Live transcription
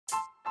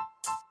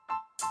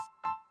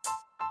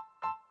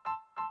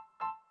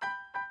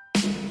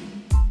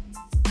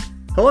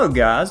Hello,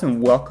 guys,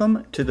 and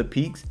welcome to the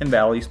Peaks and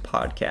Valleys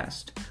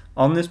podcast.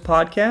 On this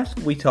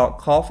podcast, we talk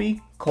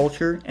coffee,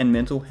 culture, and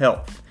mental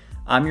health.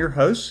 I'm your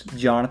host,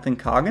 Jonathan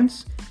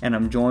Coggins, and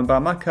I'm joined by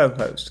my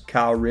co-host,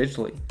 Kyle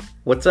Ridgely.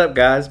 What's up,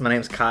 guys? My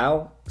name's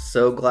Kyle.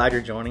 So glad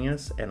you're joining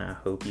us, and I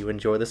hope you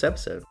enjoy this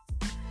episode.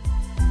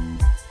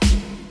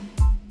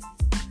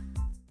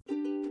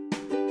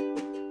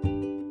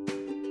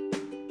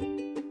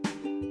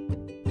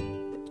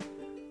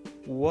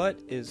 What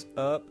is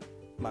up,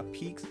 my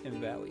Peaks and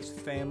Valleys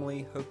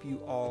family? Hope you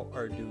all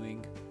are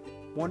doing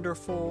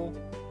wonderful.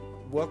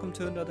 Welcome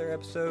to another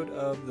episode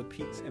of the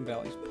Peaks and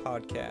Valleys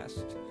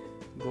podcast.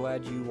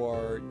 Glad you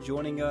are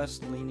joining us,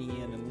 leaning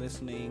in and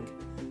listening.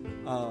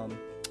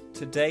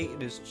 Today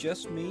it is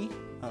just me.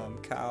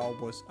 Kyle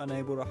was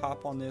unable to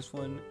hop on this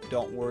one.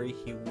 Don't worry,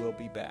 he will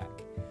be back.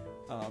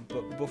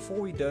 But before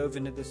we dove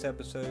into this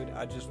episode,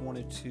 I just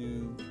wanted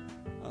to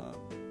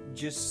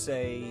just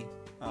say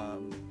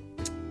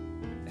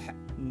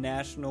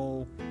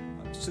National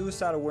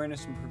Suicide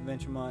Awareness and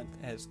Prevention Month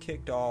has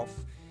kicked off,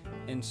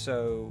 and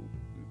so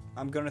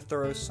I'm going to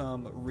throw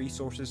some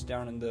resources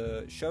down in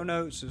the show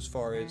notes as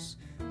far as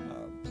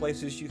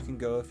places you can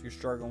go if you're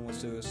struggling with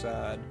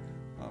suicide,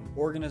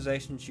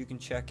 organizations you can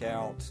check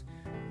out.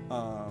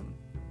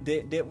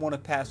 Didn't want to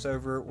pass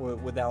over it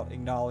without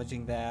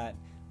acknowledging that,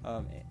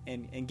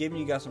 and giving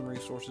you guys some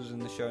resources in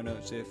the show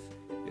notes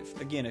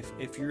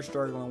if you're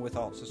struggling with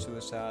thoughts of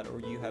suicide, or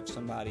you have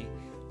somebody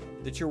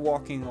that you're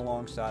walking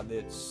alongside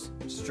that's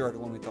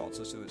struggling with thoughts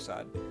of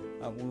suicide.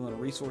 We want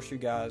to resource you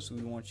guys.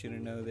 We want you to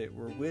know that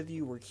we're with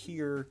you. We're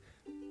here.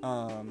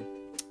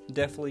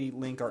 Definitely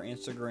link our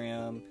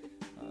Instagram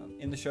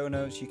in the show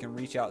notes. You can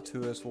reach out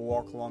to us. We'll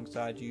walk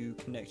alongside you,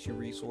 connect you,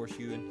 resource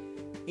you in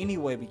any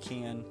way we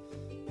can.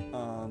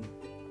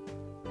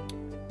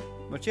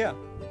 But yeah,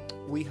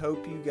 we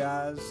hope you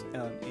guys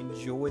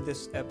enjoy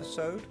this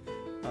episode.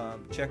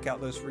 Check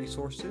out those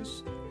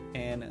resources,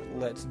 and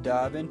let's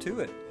dive into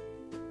it.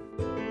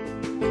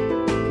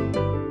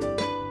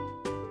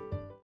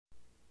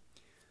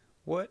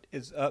 What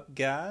is up,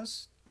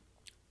 guys?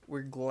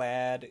 We're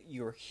glad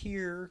you're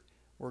here.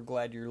 We're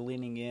glad you're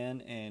leaning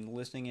in and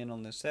listening in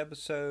on this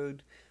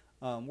episode.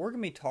 We're going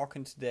to be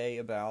talking today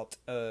about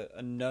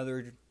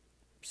another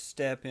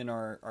step in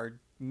our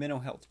mental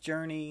health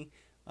journey,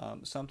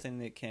 something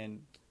that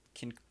can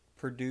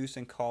produce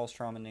and cause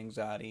trauma and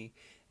anxiety.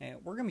 And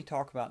we're going to be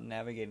talking about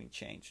navigating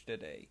change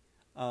today.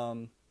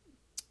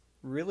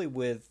 Really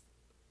with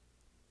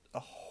a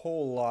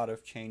whole lot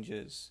of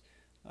changes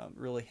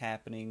really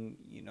happening,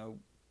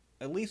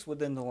 at least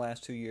within the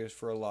last 2 years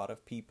for a lot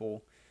of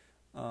people.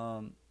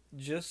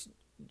 Just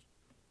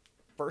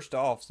first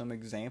off, some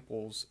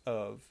examples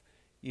of,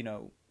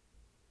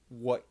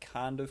 what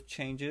kind of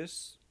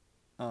changes,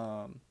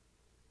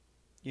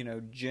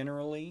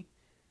 generally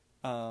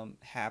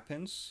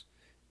happens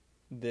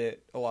that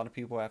a lot of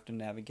people have to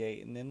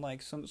navigate. And then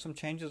like some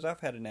changes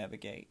I've had to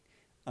navigate.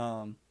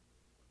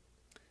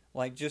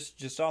 Like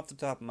just off the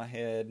top of my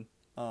head,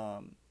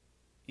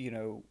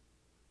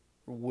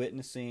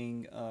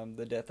 witnessing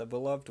the death of a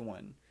loved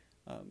one,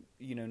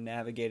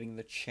 navigating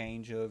the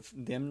change of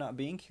them not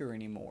being here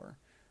anymore,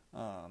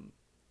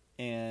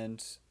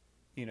 and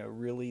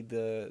really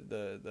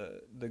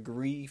the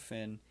grief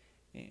and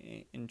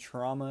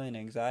trauma and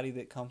anxiety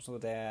that comes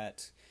with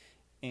that,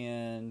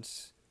 and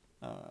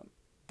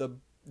the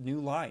new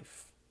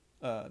life,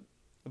 the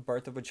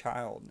birth of a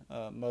child,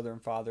 mother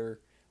and father.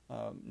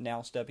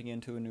 Now stepping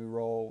into a new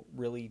role,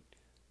 really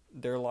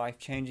their life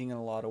changing in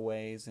a lot of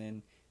ways,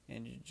 and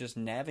just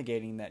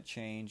navigating that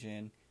change,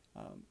 and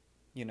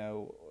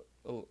a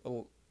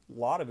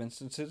lot of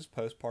instances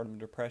postpartum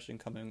depression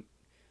coming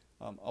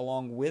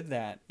along with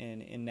that,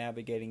 and in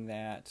navigating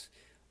that,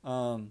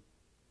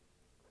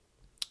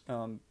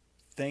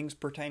 things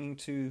pertaining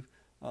to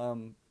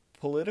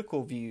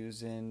political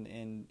views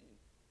and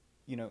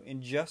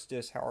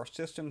injustice, how our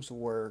systems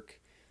work.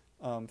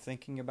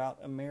 Thinking about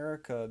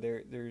America,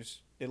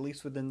 there's at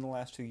least within the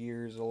last 2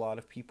 years, a lot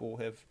of people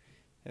have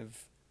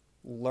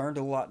learned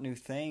a lot of new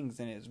things,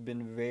 and it's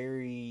been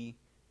very,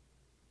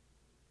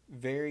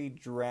 very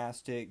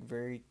drastic,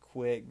 very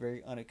quick,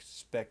 very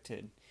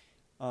unexpected.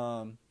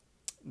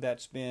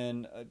 That's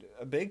been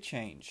a big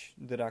change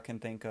that I can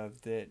think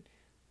of that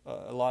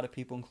a lot of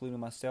people,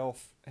 including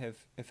myself, have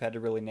had to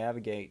really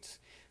navigate.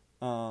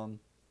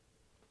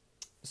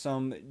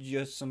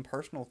 Some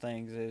personal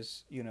things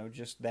is,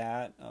 just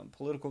that,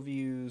 political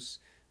views,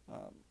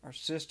 our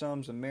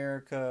systems,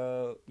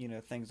 America,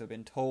 things have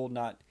been told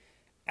not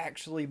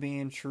actually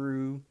being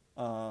true,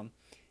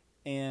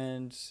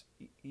 and,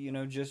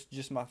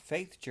 just my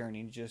faith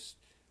journey, just,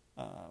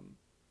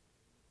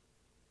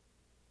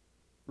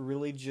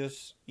 really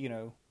just,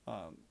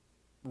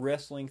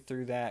 wrestling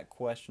through that,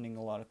 questioning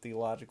a lot of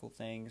theological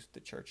things, the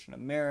church in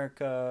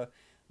America,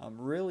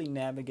 really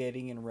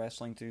navigating and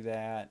wrestling through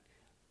that.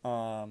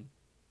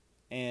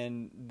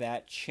 And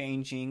that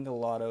changing a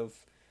lot of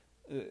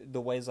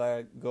the ways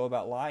I go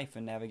about life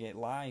and navigate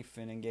life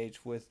and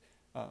engage with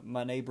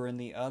my neighbor in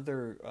the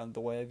other,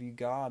 the way I view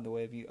God, the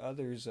way I view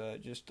others,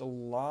 just a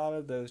lot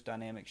of those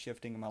dynamics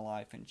shifting in my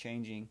life and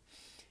changing,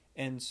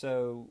 and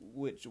so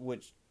which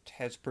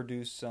has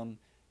produced some,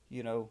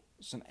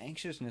 some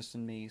anxiousness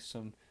in me,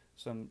 some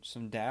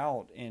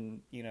doubt,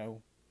 and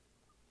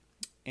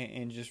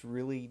and just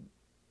really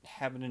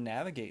having to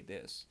navigate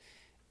this,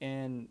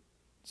 and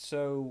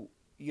so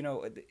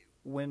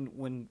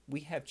when we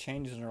have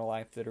changes in our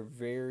life that are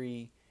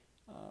very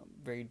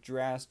very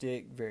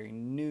drastic, very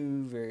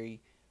new, very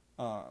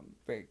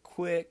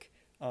quick,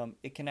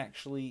 it can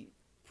actually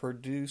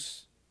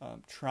produce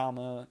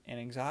trauma and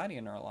anxiety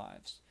in our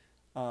lives.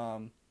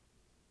 Um,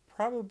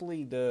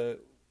 Probably the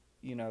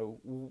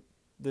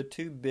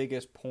two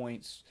biggest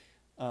points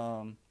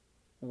um,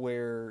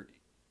 where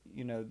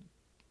you know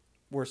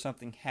where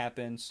something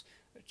happens,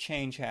 a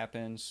change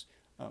happens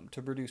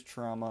to produce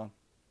trauma,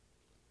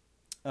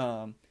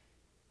 um,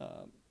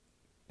 uh,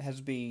 has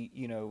to be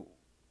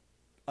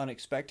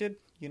unexpected,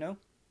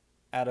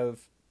 out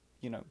of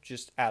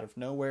just out of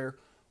nowhere,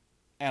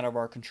 out of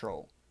our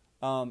control,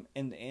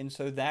 and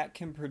so that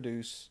can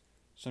produce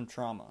some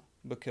trauma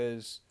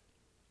because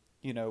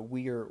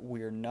we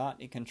are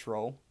not in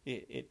control.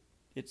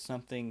 It's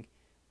something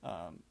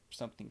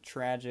something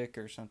tragic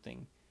or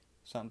something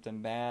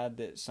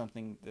bad,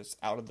 something that's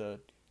out of the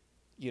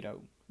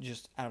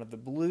just out of the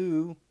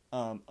blue,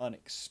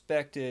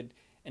 unexpected,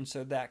 and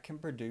so that can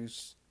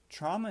produce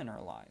trauma in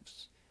our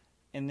lives.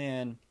 And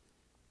then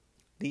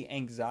the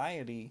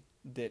anxiety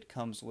that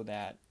comes with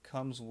that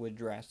comes with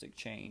drastic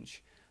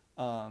change.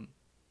 Um,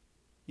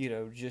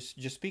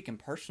 just speaking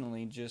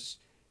personally, just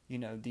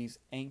these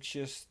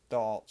anxious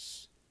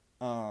thoughts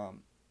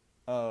um,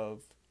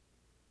 of,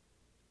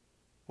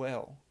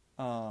 well,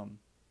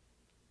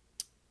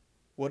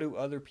 what do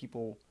other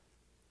people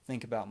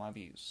think about my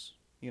views?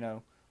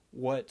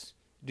 What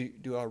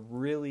do I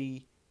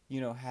really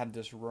have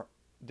this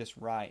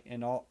right,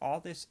 and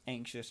all this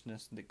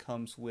anxiousness that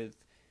comes with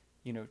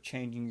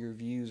changing your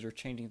views or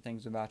changing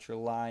things about your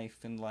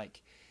life,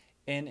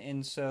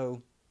 and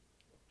so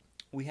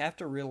we have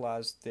to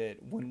realize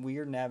that when we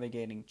are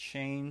navigating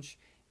change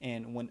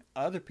and when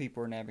other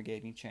people are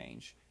navigating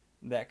change,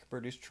 that can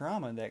produce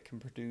trauma, that can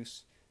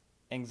produce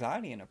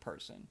anxiety in a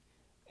person.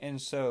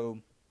 And so,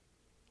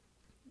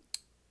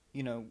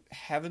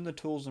 having the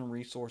tools and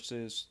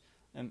resources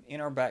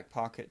in our back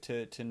pocket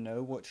to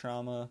know what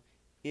trauma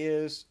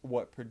is,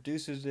 what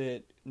produces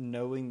it,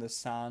 knowing the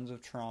signs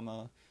of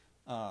trauma,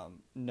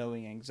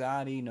 knowing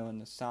anxiety, knowing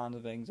the signs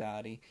of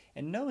anxiety,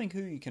 and knowing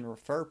who you can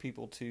refer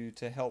people to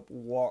help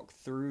walk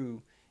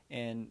through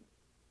and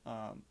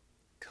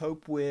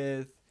cope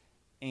with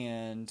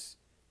and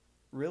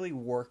really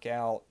work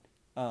out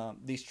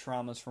these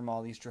traumas from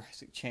all these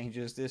drastic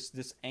changes,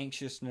 this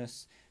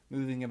anxiousness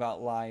moving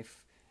about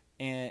life.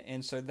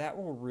 And so that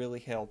will really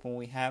help when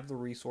we have the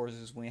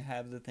resources, when we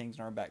have the things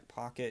in our back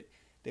pocket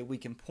that we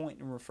can point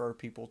and refer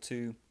people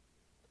to.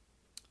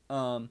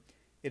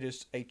 It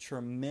is a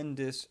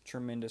tremendous,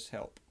 tremendous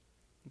help.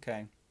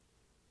 Okay.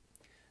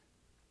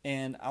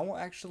 And I will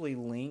actually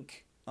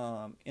link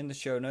in the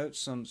show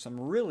notes some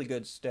really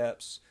good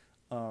steps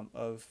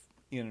of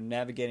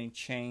navigating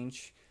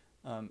change.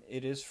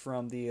 It is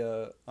from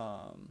the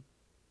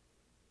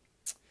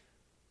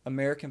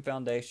American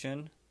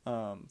Foundation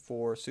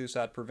for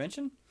Suicide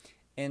Prevention,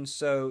 and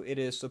so it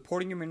is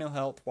supporting your mental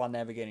health while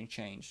navigating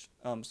change.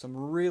 Some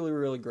really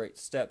really great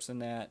steps in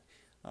that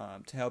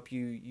to help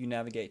you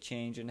navigate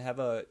change and have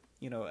a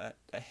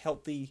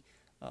healthy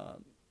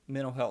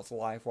mental health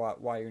life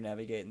while you're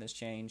navigating this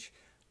change.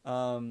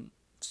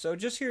 So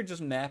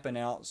just mapping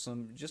out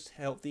some just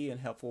healthy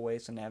and helpful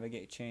ways to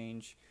navigate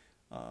change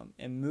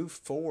and move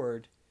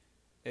forward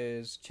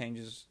as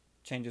changes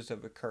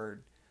have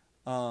occurred.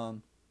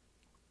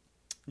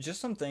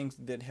 Just some things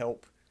that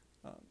help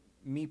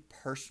me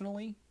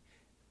personally,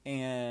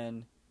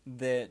 and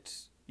that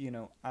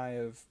I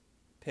have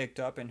picked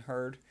up and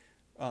heard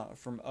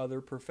from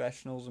other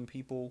professionals and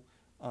people.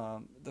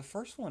 The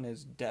first one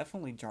is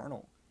definitely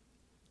journal.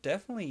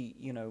 Definitely,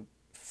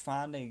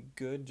 find a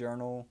good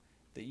journal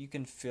that you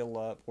can fill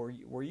up,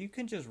 where you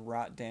can just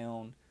write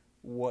down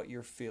what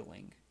you're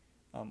feeling,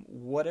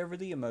 whatever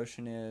the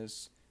emotion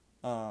is,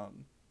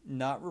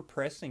 not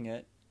repressing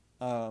it,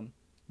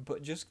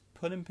 but just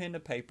putting pen to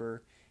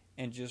paper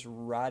and just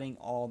writing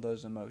all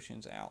those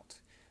emotions out.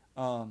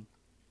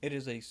 It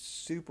is a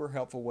super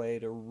helpful way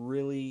to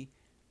really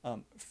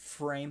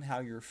frame how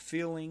you're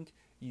feeling.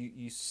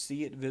 You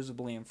see it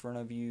visibly in front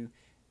of you,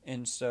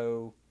 and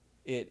so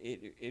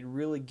it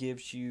really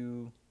gives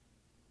you.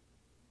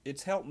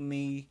 It's helped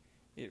me.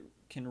 It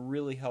can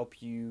really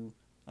help you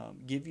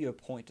give you a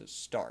point to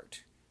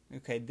start.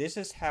 Okay, this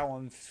is how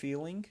I'm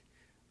feeling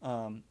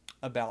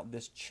about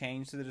this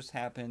change that has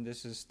happened.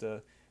 This is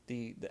the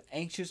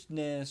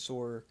anxiousness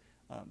or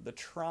the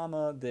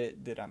trauma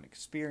that I'm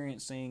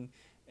experiencing.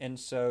 And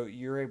so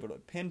you're able to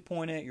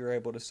pinpoint it. You're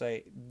able to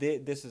say,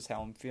 this is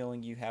how I'm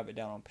feeling. You have it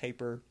down on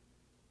paper.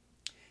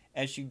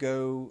 As you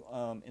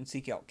go and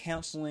seek out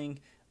counseling,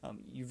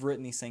 you've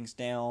written these things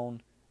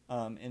down.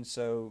 And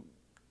so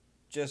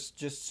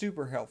just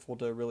super helpful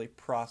to really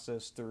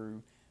process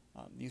through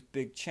these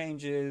big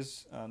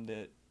changes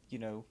that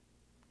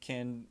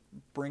can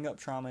bring up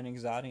trauma and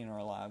anxiety in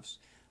our lives.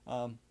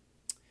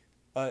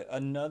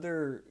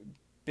 Another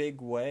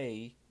big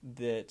way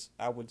that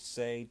I would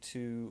say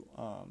to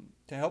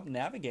help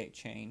navigate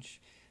change,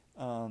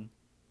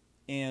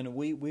 and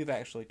we've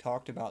actually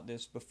talked about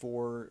this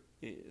before.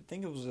 I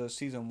think it was a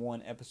season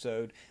 1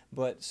 episode,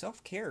 but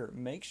self-care.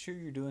 Make sure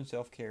you're doing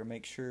self-care.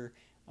 Make sure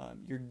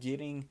you're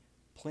getting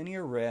plenty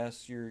of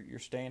rest. You're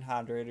staying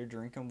hydrated,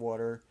 drinking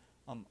water,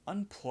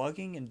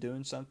 unplugging and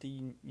doing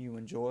something you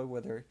enjoy,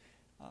 whether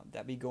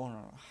that be going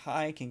on a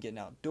hike and getting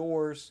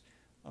outdoors,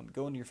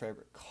 going to your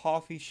favorite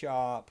coffee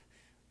shop,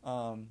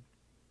 watching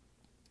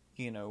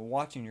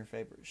your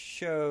favorite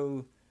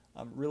show,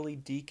 really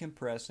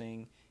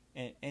decompressing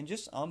and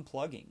just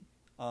unplugging.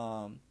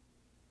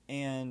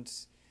 And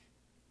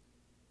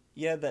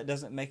yeah, that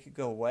doesn't make it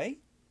go away,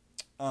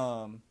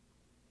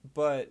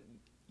 but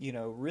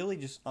really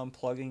just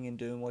unplugging and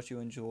doing what you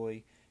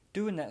enjoy,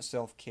 doing that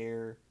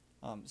self-care,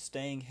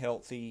 staying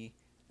healthy,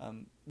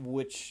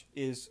 which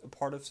is a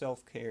part of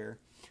self-care,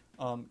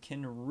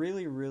 can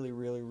really, really,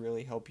 really,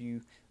 really help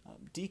you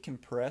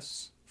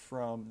decompress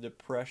from the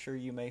pressure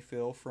you may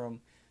feel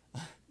from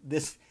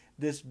this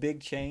big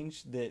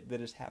change that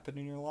has happened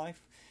in your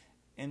life.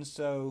 And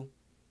so,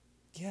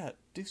 yeah,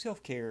 do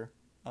self-care,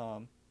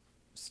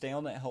 stay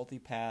on that healthy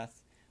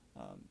path,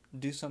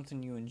 do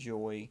something you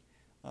enjoy.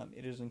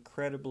 It is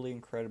incredibly,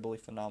 incredibly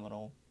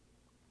phenomenal.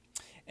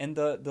 And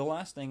the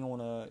last thing I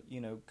want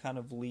to, kind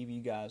of leave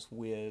you guys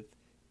with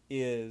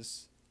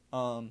is,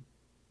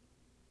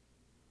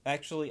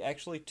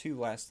 actually two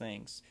last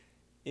things,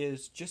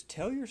 is just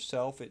tell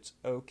yourself it's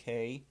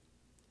okay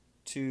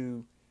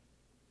to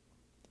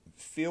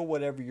feel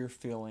whatever you're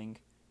feeling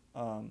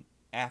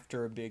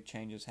after a big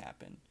change has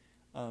happened.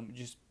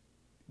 Just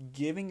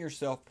giving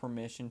yourself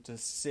permission to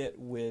sit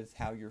with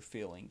how you're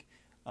feeling,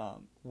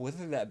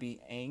 whether that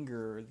be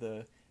anger,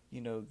 the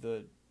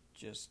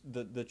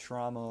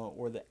trauma,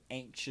 or the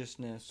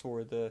anxiousness,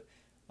 or the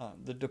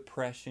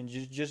depression.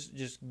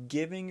 Just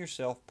giving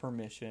yourself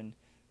permission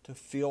to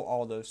feel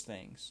all those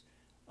things.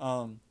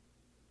 I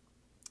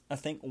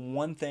think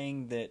one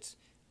thing that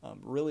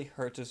really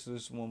hurts us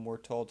is when we're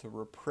told to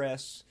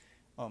repress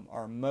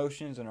our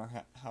emotions and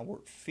how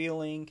we're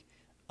feeling.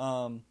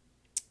 And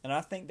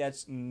I think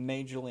that's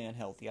majorly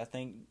unhealthy. I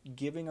think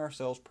giving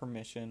ourselves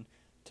permission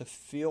to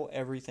feel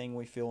everything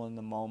we feel in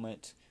the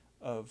moment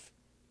of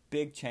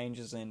big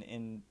changes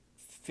and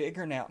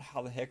figuring out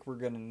how the heck we're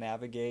going to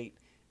navigate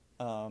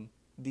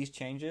these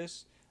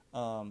changes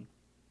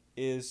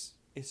is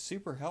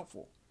super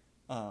helpful.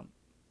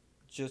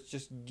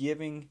 Just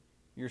giving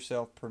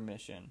yourself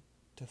permission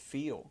to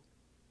feel,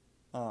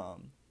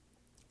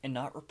 and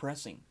not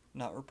repressing.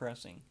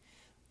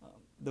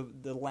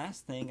 The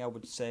last thing I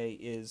would say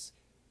is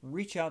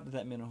reach out to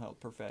that mental health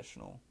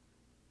professional.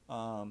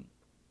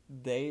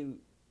 They've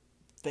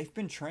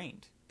been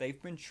trained.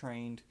 They've been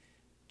trained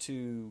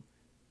to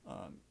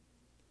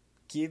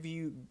give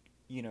you,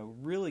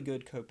 really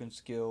good coping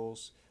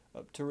skills,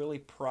 to really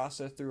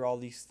process through all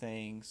these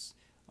things,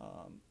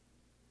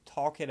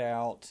 talk it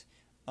out.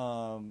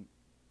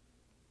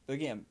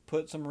 Again,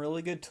 put some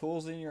really good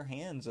tools in your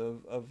hands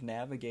of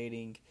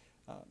navigating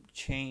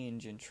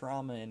change and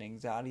trauma and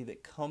anxiety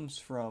that comes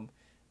from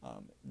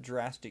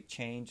drastic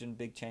change and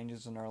big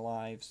changes in our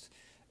lives.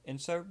 And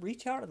so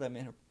reach out to that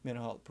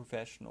mental health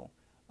professional.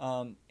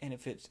 And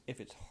if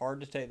it's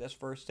hard to take this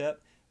first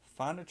step,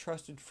 find a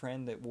trusted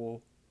friend that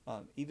will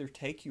either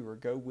take you or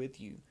go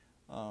with you.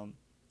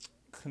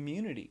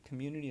 Community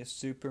is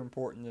super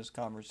important in this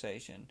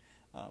conversation.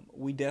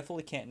 We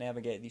definitely can't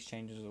navigate these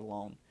changes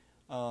alone.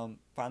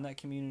 Find that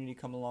community,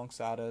 come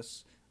alongside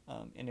us,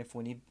 and if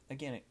we need,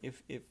 again,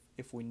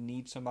 if we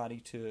need somebody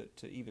to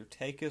either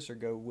take us or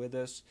go with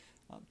us,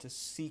 to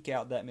seek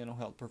out that mental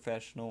health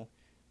professional,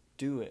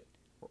 do it.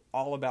 We're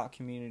all about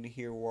community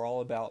here. We're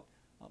all about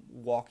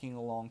walking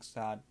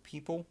alongside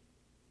people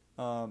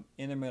in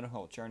their mental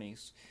health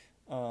journeys.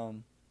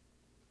 So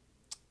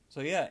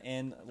yeah,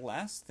 and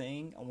last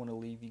thing I want to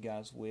leave you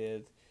guys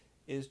with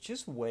is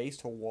just ways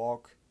to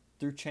walk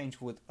through change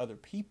with other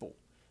people.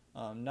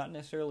 Not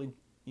necessarily,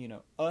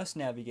 us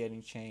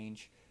navigating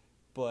change,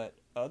 but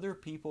other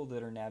people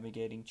that are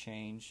navigating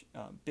change,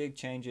 big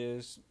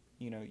changes.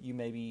 You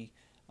may be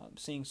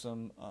seeing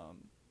some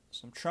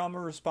trauma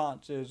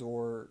responses,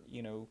 or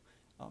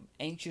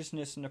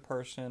anxiousness in a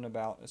person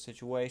about a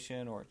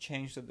situation or a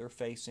change that they're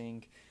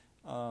facing.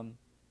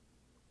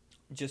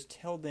 Just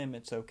tell them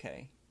it's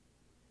okay.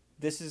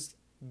 This is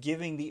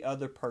giving the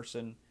other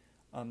person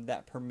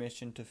that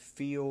permission to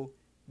feel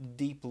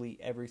deeply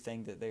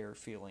everything that they are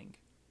feeling.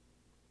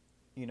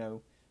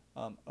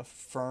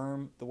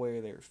 Affirm the way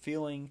they're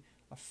feeling.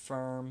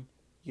 Affirm,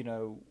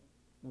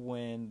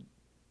 when,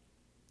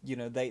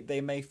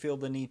 they may feel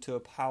the need to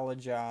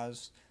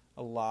apologize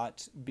a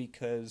lot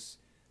because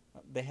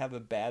they have a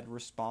bad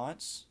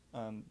response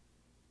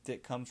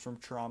that comes from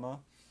trauma,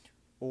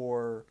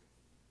 or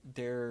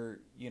they're,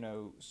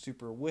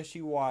 super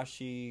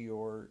wishy-washy,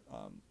 or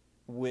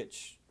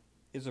which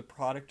is a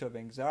product of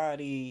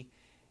anxiety.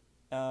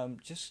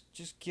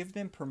 Just give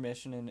them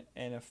permission,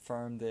 and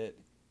affirm that,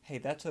 hey,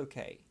 that's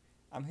okay.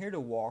 I'm here to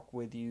walk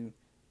with you.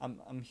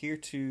 I'm here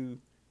to,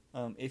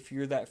 if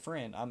you're that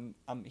friend,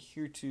 I'm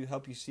here to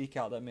help you seek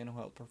out that mental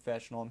health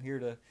professional. I'm here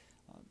to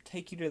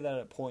take you to that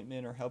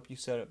appointment, or help you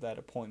set up that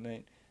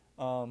appointment.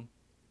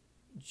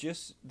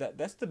 Just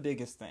that's the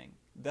biggest thing.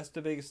 That's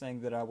the biggest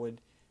thing that I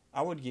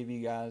would give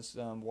you guys,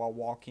 while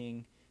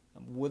walking,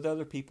 with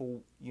other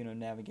people,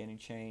 navigating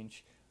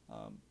change.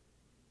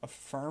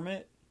 Affirm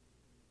it,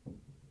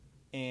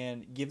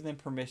 and give them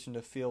permission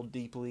to feel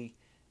deeply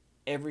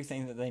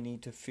everything that they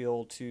need to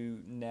feel to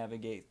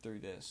navigate through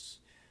this.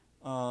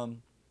 So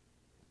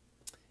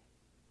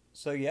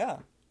yeah,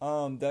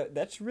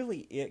 that's really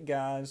it,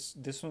 guys.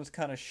 This one's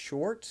kind of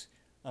short,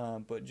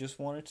 but just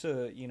wanted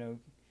to,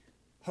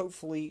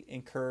 hopefully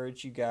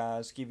encourage you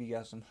guys, give you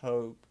guys some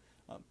hope,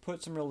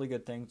 put some really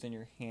good things in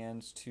your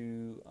hands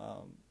to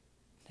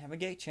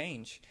navigate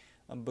change,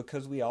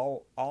 because we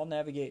all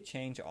navigate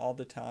change all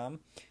the time,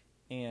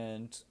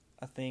 and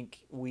I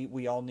think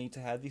we all need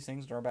to have these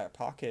things in our back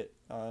pocket,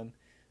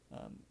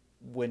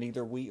 when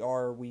either we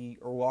are,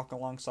 or walk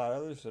alongside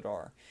others that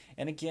are.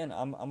 And again,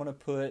 I'm going to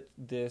put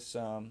this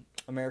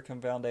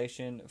American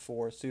Foundation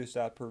for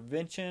Suicide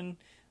Prevention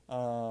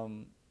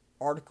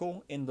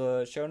article in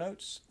the show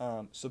notes,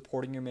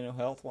 supporting your mental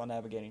health while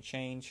navigating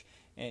change,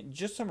 and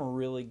just some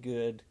really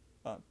good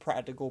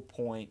practical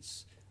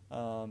points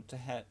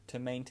to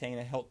maintain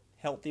a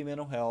healthy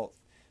mental health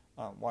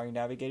while you're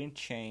navigating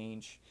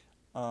change.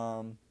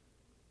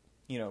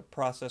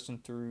 Processing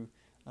through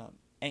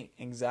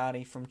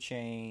anxiety from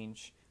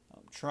change,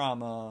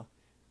 trauma.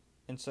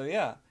 And so,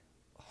 yeah,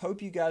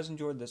 hope you guys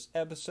enjoyed this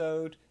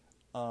episode.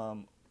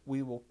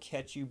 We will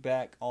catch you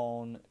back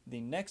on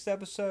the next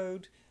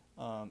episode.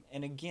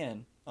 And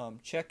again,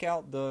 check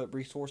out the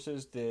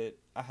resources that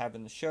I have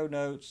in the show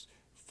notes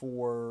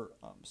for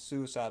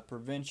suicide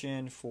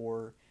prevention,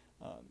 for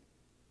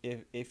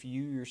if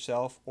you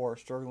yourself are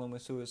struggling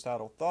with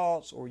suicidal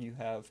thoughts, or you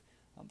have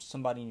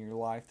somebody in your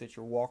life that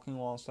you're walking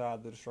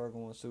alongside that is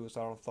struggling with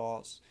suicidal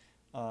thoughts,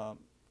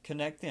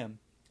 connect them.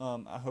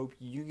 I hope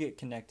you get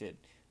connected.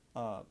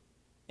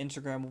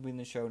 Instagram will be in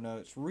the show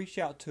notes. Reach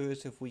out to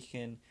us if we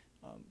can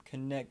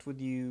connect with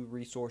you,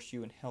 resource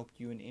you, and help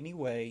you in any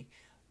way.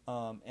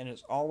 And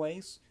as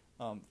always,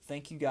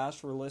 thank you guys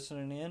for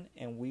listening in,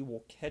 and we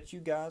will catch you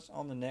guys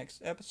on the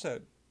next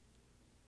episode.